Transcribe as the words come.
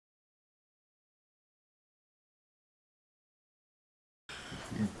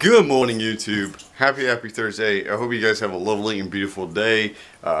Good morning, YouTube. Happy Thursday. I hope you guys have a lovely and beautiful day.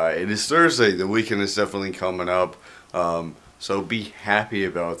 It is Thursday. The weekend is definitely coming up. So be happy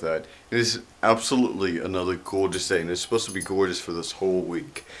about that. It is absolutely another gorgeous day, and it's supposed to be gorgeous for this whole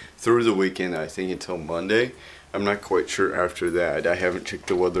week. Through the weekend, I think until Monday. I'm not quite sure after that. I haven't checked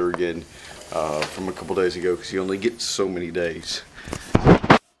the weather again from a couple days ago because you only get so many days.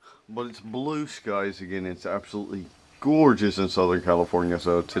 But it's blue skies again. It's absolutely gorgeous in Southern California.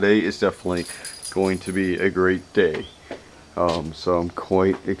 So today is definitely going to be a great day. So I'm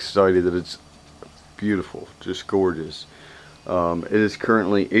quite excited that it's beautiful, just gorgeous. It is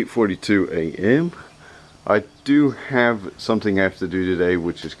currently 8:42 a.m. I do have something I have to do today,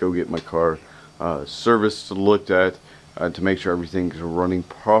 which is go get my car serviced, looked at, to make sure everything's running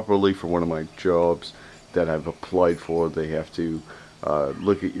properly for one of my jobs that I've applied for. They have to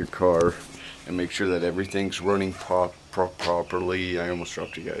look at your car and make sure that everything's running properly. I almost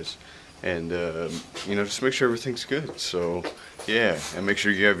dropped you guys. And just make sure everything's good. So yeah, and make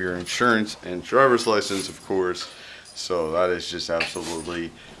sure you have your insurance and driver's license, of course. So that is just absolutely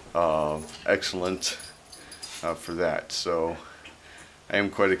excellent for that. So I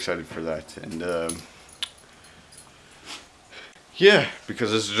am quite excited for that. And yeah,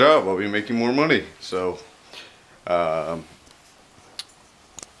 because it's a job, I'll be making more money. So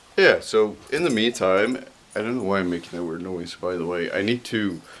yeah, so in the meantime, I don't know why I'm making that weird noise, by the way. I need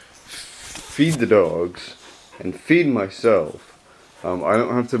to feed the dogs and feed myself. I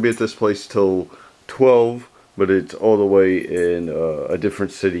don't have to be at this place till 12, but it's all the way in a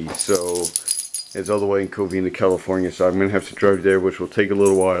different city. So it's all the way in Covina, California. So I'm going to have to drive there, which will take a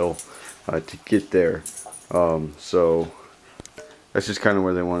little while to get there. So that's just kind of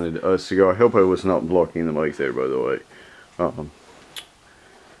where they wanted us to go. I hope I was not blocking the mic there, by the way.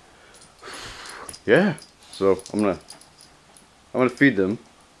 Yeah, so I'm gonna feed them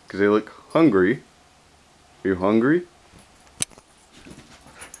because they look hungry. Are you hungry?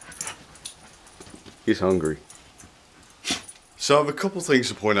 He's hungry. So I have a couple things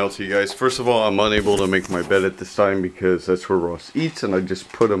to point out to you guys. First of all, I'm unable to make my bed at this time because that's where Ross eats, and I just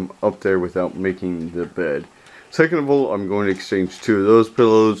put him up there without making the bed. Second of all, I'm going to exchange two of those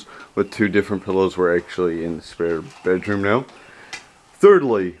pillows with two different pillows. We're actually in the spare bedroom now.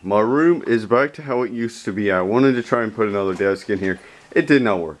 Thirdly, my room is back to how it used to be. I wanted to try and put another desk in here. It did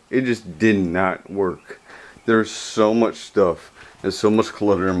not work. It just did not work. There's so much stuff and so much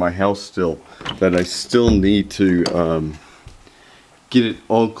clutter in my house still that I still need to get it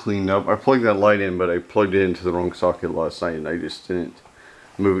all cleaned up. I plugged that light in, but I plugged it into the wrong socket last night, and I just didn't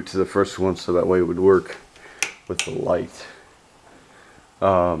move it to the first one so that way it would work with the light.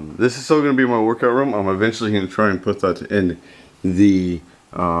 This is still going to be my workout room. I'm eventually going to try and put that in the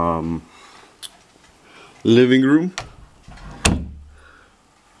living room.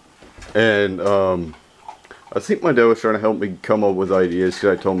 And I think my dad was trying to help me come up with ideas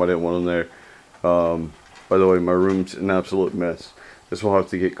because I told him I didn't want them there. By the way, my room's an absolute mess. This will have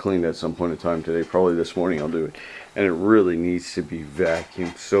to get cleaned at some point in time today. Probably this morning I'll do it. And it really needs to be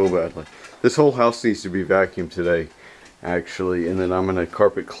vacuumed so badly. This whole house needs to be vacuumed today, actually. And then I'm going to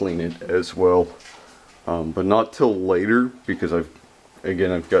carpet clean it as well. But not till later because I've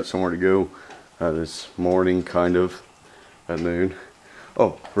got somewhere to go this morning, kind of, at noon.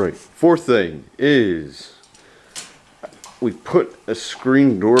 Oh, right. Fourth thing is we put a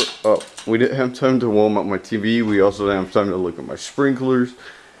screen door up. We didn't have time to warm up my TV. We also didn't have time to look at my sprinklers.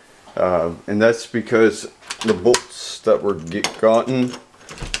 And that's because the bolts that were gotten,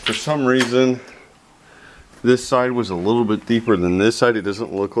 for some reason, this side was a little bit deeper than this side. It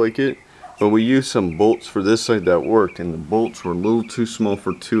doesn't look like it. But we used some bolts for this side that worked, and the bolts were a little too small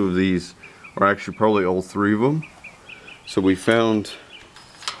for two of these, or actually probably all three of them. So we found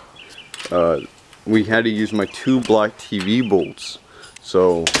we had to use my two black TV bolts.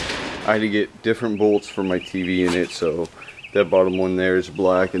 So I had to get different bolts for my TV in it. So that bottom one there is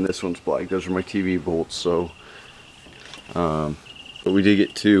black, and this one's black. Those are my TV bolts. So, but we did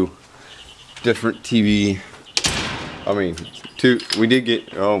get two different TV. We did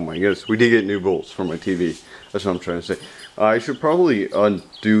get, oh my goodness, we did get new bolts for my TV. That's what I'm trying to say. I should probably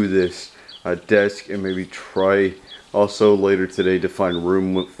undo this desk and maybe try also later today to find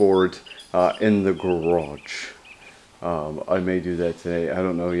room for it in the garage. I may do that today. I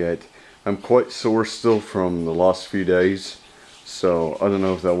don't know yet. I'm quite sore still from the last few days, so I don't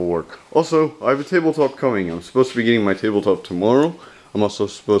know if that will work. Also, I have a tabletop coming. I'm supposed to be getting my tabletop tomorrow. I'm also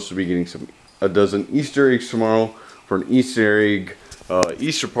supposed to be getting a dozen Easter eggs tomorrow for an Easter egg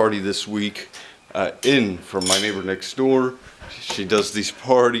Easter party this week from my neighbor next door. She does these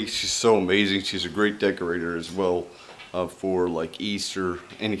parties. She's so amazing. She's a great decorator as well. for like Easter,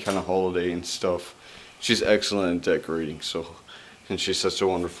 any kind of holiday and stuff. She's excellent at decorating, so, and she's such a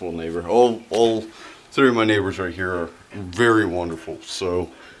wonderful neighbor. All three of my neighbors right here are very wonderful.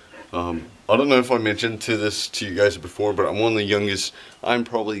 So I don't know if I mentioned this to you guys before, but I'm one of the youngest. I'm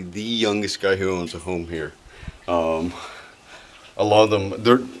probably the youngest guy who owns a home here. A lot of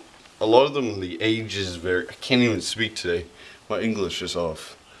them, the age is very. I can't even speak today. My English is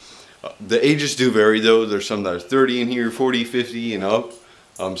off. The ages do vary though. There's some that are 30 in here, 40, 50 and up.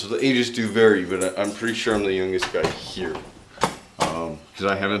 So the ages do vary, but I'm pretty sure I'm the youngest guy here. Because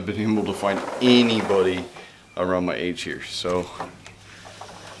I haven't been able to find anybody around my age here. So,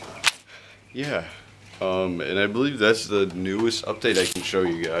 yeah. And I believe that's the newest update I can show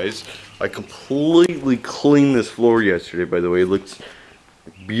you guys. I completely cleaned this floor yesterday, by the way. It looks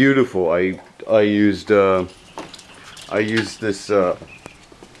beautiful. I used this,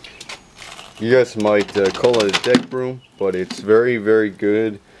 you guys might call it a deck broom, but it's very, very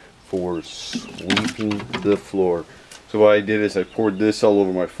good for sweeping the floor. So what I did is I poured this all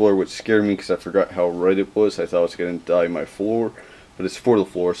over my floor, which scared me because I forgot how red it was. I thought it was going to dye my floor, but it's for the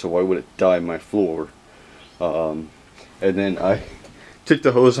floor, so why would it dye my floor? And then I took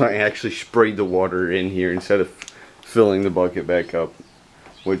the hose and I actually sprayed the water in here instead of filling the bucket back up,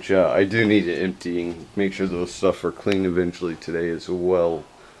 which I do need to empty and make sure those stuff are clean eventually today as well.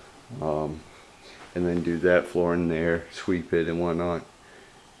 And then do that floor in there, sweep it and whatnot.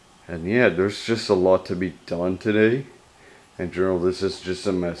 And yeah, there's just a lot to be done today. And general, this is just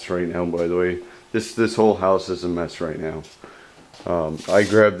a mess right now, by the way. This whole house is a mess right now. I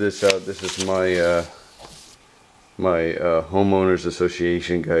grabbed this out. This is my homeowners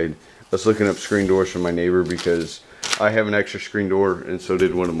association guide. I was looking up screen doors for my neighbor because I have an extra screen door, and so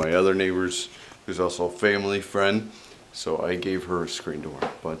did one of my other neighbors, who's also a family friend. So I gave her a screen door.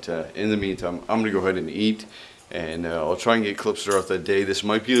 But in the meantime, I'm going to go ahead and eat. And I'll try and get clips throughout that day. This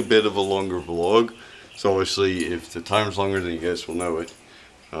might be a bit of a longer vlog. So obviously, if the time's longer, then you guys will know it.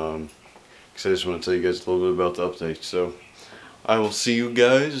 Because I just want to tell you guys a little bit about the update. So I will see you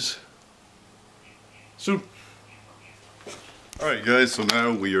guys soon. Alright guys, so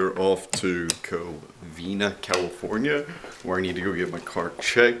now we are off to Covina, California, where I need to go get my car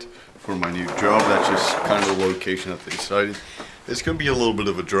checked for my new job. That's just kind of the location that they decided. It's going to be a little bit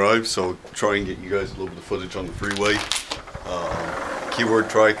of a drive, so I'll try and get you guys a little bit of footage on the freeway. Keyword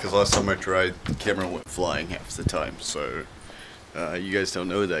try, because last time I tried, the camera went flying half the time. So you guys don't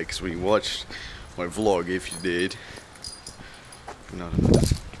know that, because when you watched my vlog, if you did, not a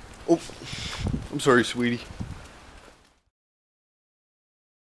minute. Oh, I'm sorry, sweetie.